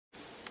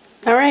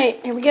All right,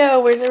 here we go.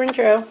 Where's our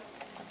intro?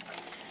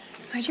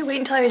 Why'd you wait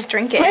until I was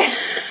drinking?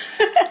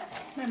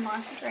 My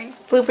monster drink.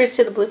 Bloopers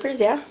to the bloopers,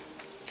 yeah?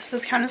 Does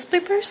this count as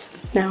bloopers?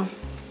 No.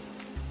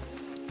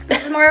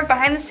 This is more of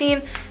behind the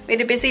scene. We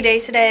had a busy day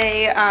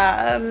today.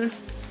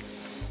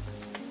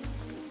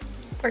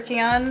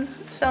 Working on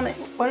filming.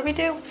 What did we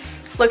do?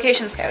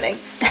 Location scouting.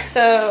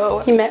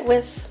 So You met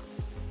with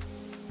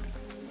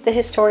the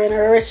historian,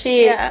 or is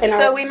she? yeah.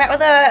 So we met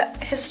with a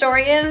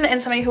historian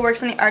and somebody who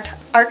works in the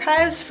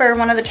archives for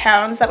one of the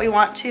towns that we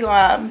want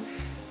to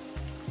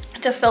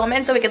film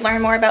in, so we could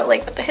learn more about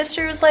like what the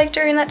history was like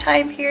during that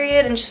time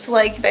period, and just to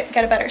like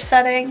get a better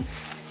setting.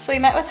 So we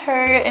met with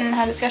her and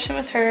had a discussion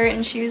with her,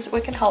 and she was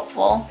wicked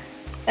helpful.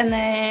 And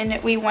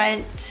then we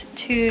went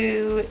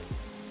to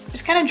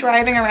just kind of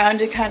driving around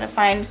to kind of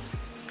find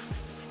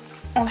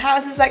old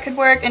houses that could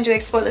work and to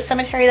explore the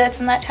cemetery that's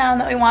in that town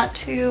that we want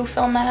to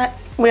film at.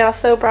 We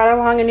also brought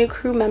along a new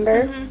crew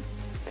member. Mm-hmm.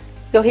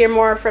 You'll hear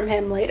more from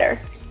him later.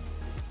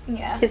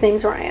 Yeah. His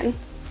name's Ryan.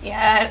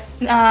 Yeah.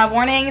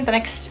 Warning, the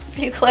next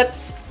few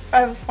clips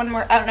of when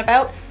we're out and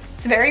about,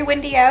 it's very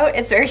windy out,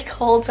 it's very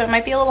cold, so it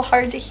might be a little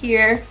hard to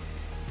hear.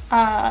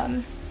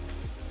 Yeah,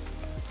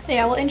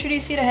 we'll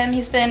introduce you to him.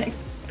 He's been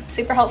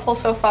super helpful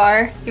so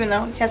far, even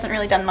though he hasn't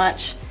really done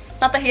much.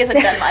 Not that he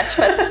hasn't done much,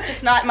 but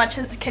just not much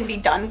can be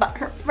done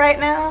right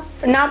now.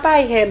 Not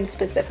by him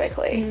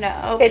specifically.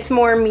 No. It's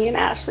more me and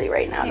Ashley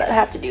right now that Yeah.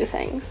 have to do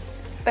things.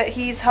 But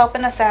he's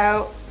helping us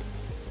out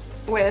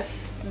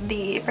with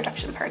the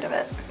production part of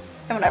it.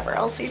 And whatever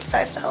else he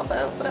decides to help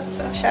out with.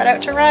 So shout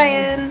out to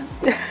Ryan.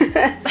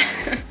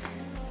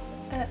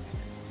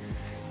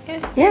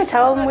 Yeah,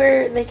 tell them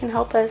where they can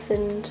help us.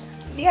 And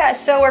yeah,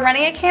 so we're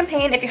running a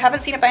campaign. If you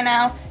haven't seen it by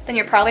now, then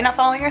you're probably not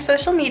following our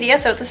social media,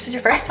 so if this is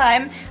your first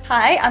time,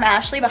 hi, I'm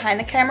Ashley. Behind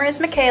the camera is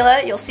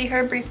Michaela. You'll see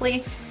her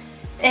briefly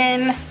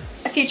in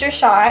a future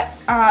shot.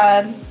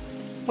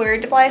 We're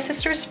Deblias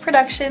Sisters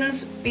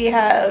Productions. We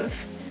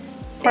have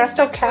We're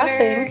also Facebook,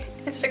 Twitter,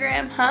 casting.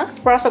 Instagram, huh?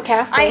 We're also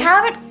casting. I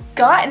haven't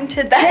gotten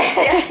to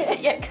that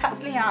yet.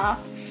 Cut me off.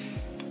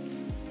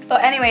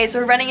 But anyways,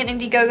 we're running an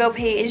Indiegogo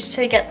page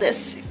to get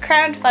this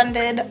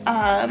crowdfunded,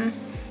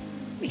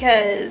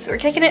 because we're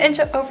kicking it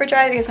into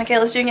overdrive because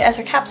Michaela's doing it as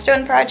her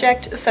capstone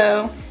project,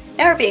 so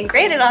now we're being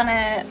graded on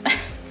it.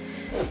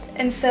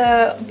 And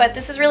so, but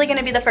this is really going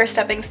to be the first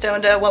stepping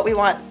stone to what we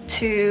want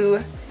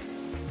to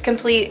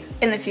complete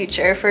in the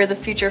future for the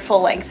future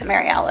full length of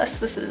Mary Alice.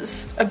 This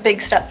is a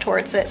big step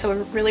towards it, so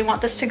we really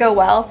want this to go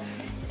well.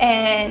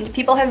 And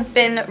people have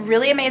been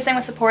really amazing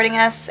with supporting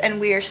us,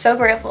 and we are so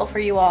grateful for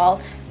you all.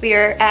 We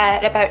are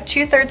at about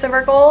 2/3 of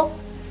our goal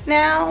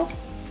now,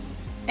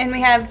 and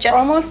we have just...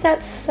 almost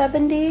at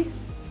 70.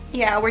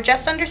 Yeah, we're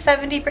just under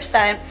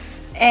 70%,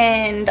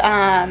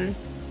 and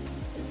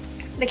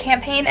the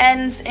campaign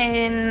ends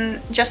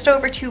in just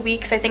over 2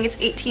 weeks. I think it's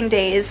 18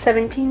 days.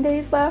 17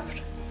 days left?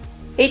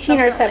 18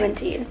 or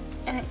 17.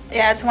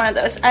 Yeah, it's one of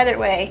those. Either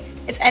way,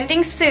 it's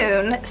ending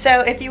soon,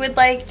 so if you would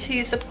like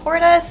to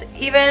support us,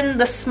 even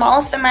the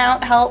smallest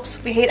amount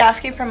helps. We hate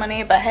asking for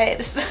money, but hey,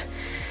 this is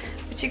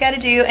what you gotta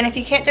do. And if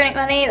you can't donate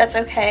money, that's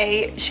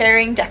okay.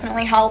 Sharing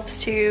definitely helps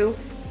too,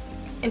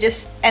 and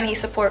just any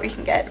support we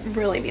can get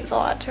really means a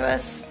lot to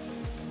us.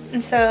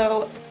 And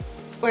so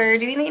we're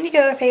doing the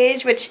Indiegogo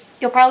page, which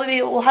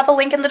we'll have a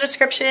link in the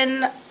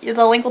description.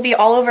 The link will be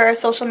all over our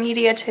social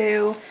media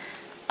too.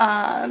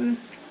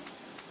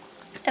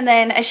 And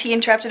then, as she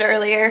interrupted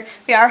earlier,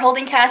 we are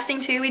holding casting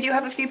too. We do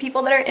have a few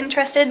people that are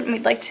interested, and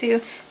we'd like to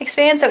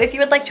expand. So if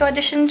you would like to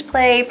audition to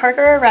play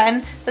Parker or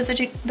Ren, those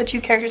are the two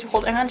characters we're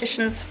holding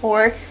auditions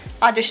for.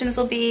 Auditions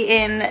will be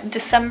in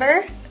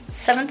December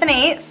 7th and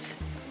 8th.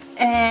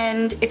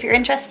 And if you're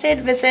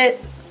interested,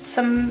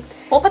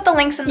 we'll put the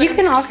links in the description. You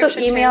can also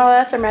email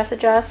us or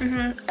message us.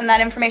 And that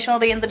information will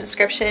be in the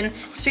description.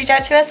 Just reach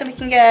out to us and we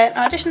can get an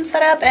audition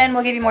set up, and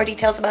we'll give you more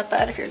details about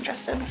that if you're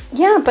interested.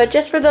 Yeah, but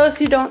just for those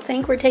who don't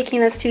think we're taking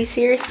this too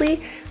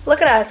seriously,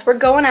 look at us. We're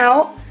going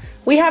out.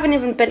 We haven't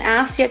even been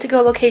asked yet to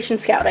go location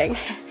scouting.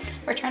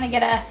 We're trying to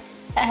get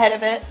ahead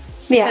of it.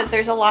 Yeah. Because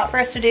there's a lot for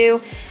us to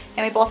do.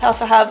 And we both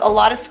also have a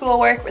lot of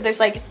schoolwork. There's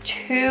like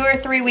 2 or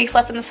 3 weeks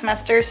left in the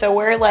semester, so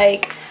we're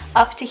like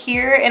up to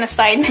here in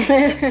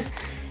assignments.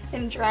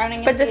 And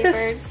drowning in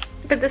papers.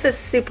 But this is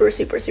super,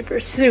 super,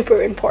 super,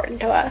 super important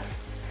to us.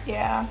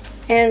 Yeah.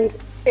 And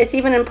it's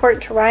even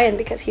important to Ryan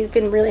because he's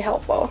been really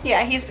helpful.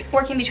 Yeah, he's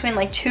working between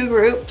like 2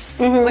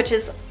 groups, which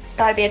is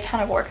gotta be a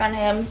ton of work on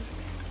him.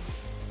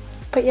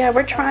 But yeah,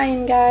 we're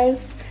trying,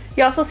 guys.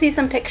 You also see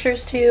some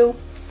pictures too.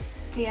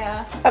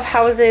 Yeah. Of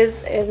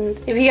houses, and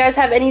if you guys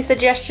have any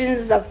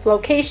suggestions of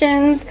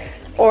locations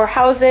or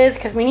houses,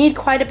 because we need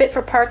quite a bit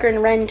for Parker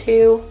and Ren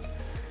too,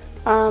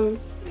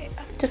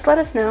 just let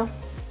us know.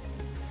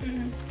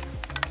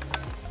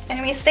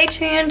 Anyway, stay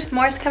tuned.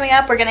 More's coming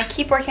up. We're gonna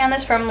keep working on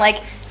this from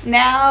like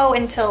now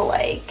until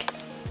like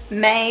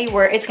May,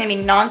 where it's gonna be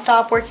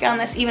non-stop working on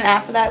this. Even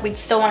after that, we'd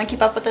still want to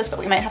keep up with this, but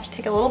we might have to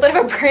take a little bit of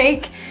a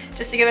break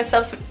just to give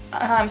ourselves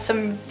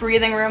some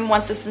breathing room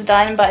once this is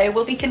done. But it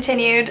will be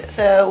continued,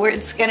 so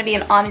it's gonna be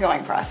an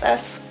ongoing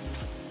process.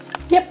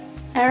 Yep.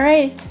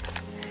 Alright.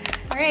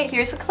 Alright,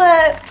 here's the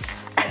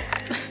clips.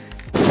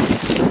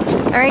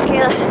 Alright,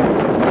 Kayla.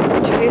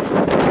 Introduce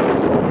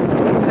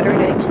what are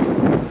we doing?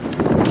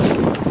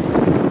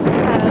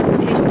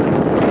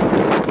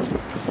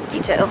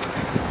 Detail.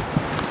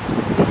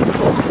 Be so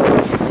cool.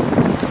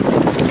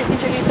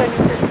 Introduce our new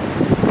person.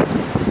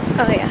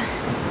 Oh yeah.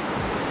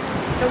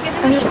 Don't get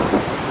in the shot.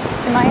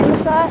 Am I in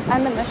the shot?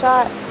 I'm in the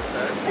shot.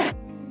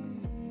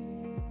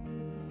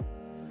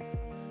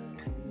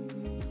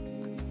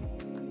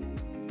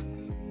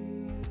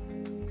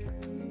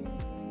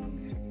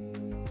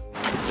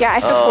 Yeah, I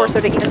should force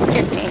her to get your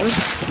name.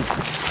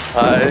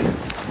 Hi,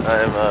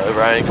 I'm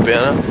Ryan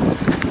Cabana.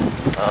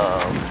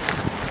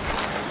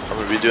 I'm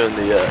going to be doing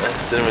the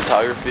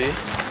cinematography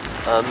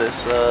on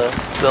this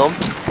film.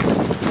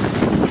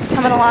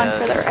 Coming along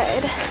for the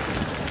ride.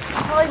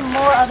 Probably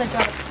more other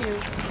jobs too.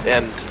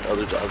 And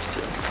other jobs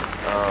too.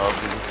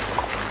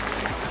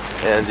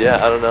 And yeah,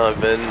 I don't know, I've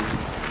been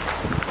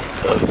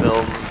a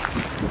film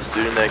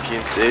student at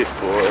Keene State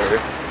for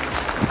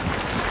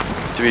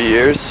 3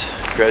 years.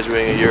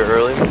 Graduating a year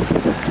early, so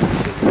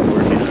I'm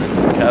working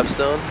on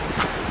capstone,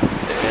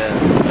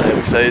 and I'm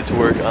excited to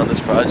work on this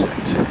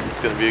project. It's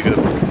going to be a good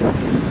one.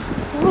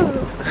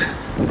 Woo.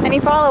 Any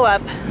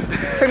follow-up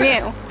from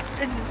you? No.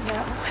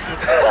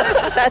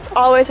 That's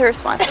always her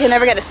response. Can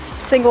never get a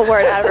single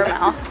word out of her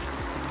mouth.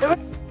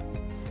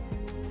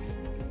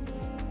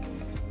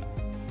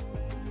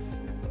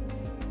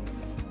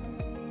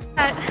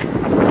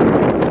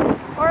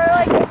 Or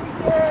like if we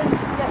could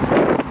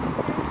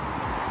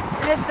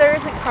and if there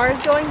isn't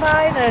cars going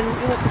by, then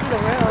you won't see the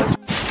road.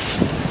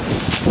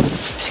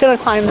 Just gonna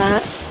climb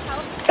that.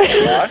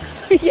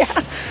 Rocks? Yeah.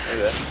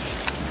 Okay.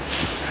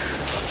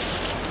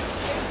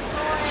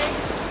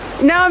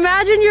 Now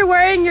imagine you're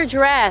wearing your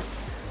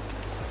dress.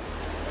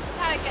 This is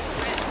how it gets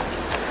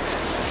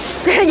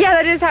ripped. Yeah,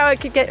 that is how it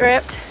could get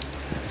ripped.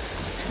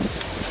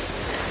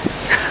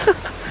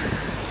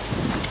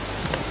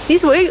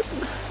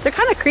 They're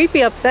kind of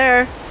creepy up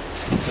there.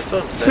 That's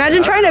what I'm saying.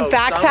 Imagine trying to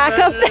backpack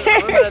up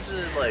there. I'm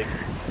imagining like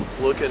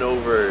looking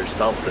over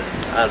something.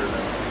 I don't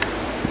know.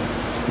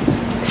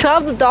 She'll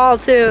have the doll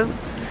too.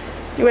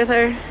 You with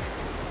her?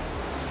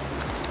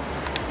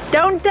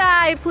 Don't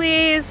die,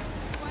 please.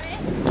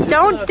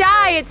 Don't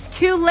die. It's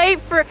too late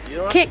for.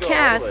 Can't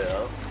cast.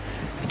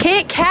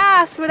 Can't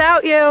cast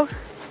without you.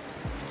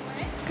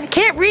 I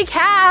can't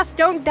recast.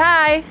 Don't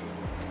die.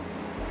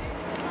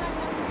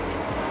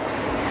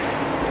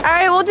 All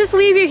right, we'll just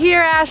leave you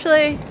here,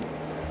 Ashley.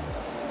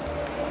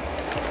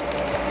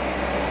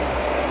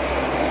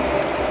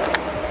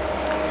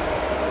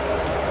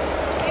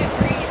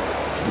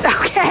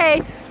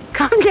 Okay,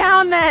 calm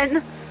down then.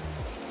 Is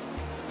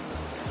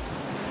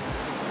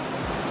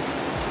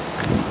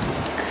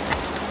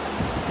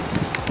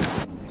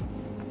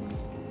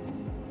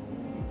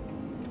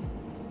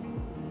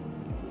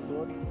this the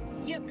one?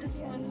 Yep,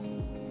 this one.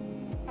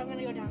 I'm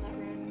gonna go down that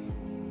road.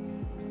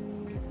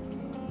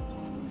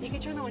 You can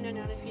turn the window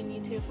down if you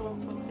need to if it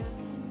won't focus.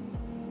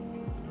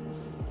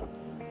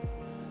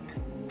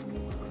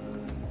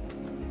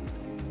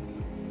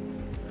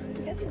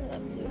 Get some of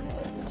that blue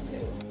house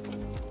too.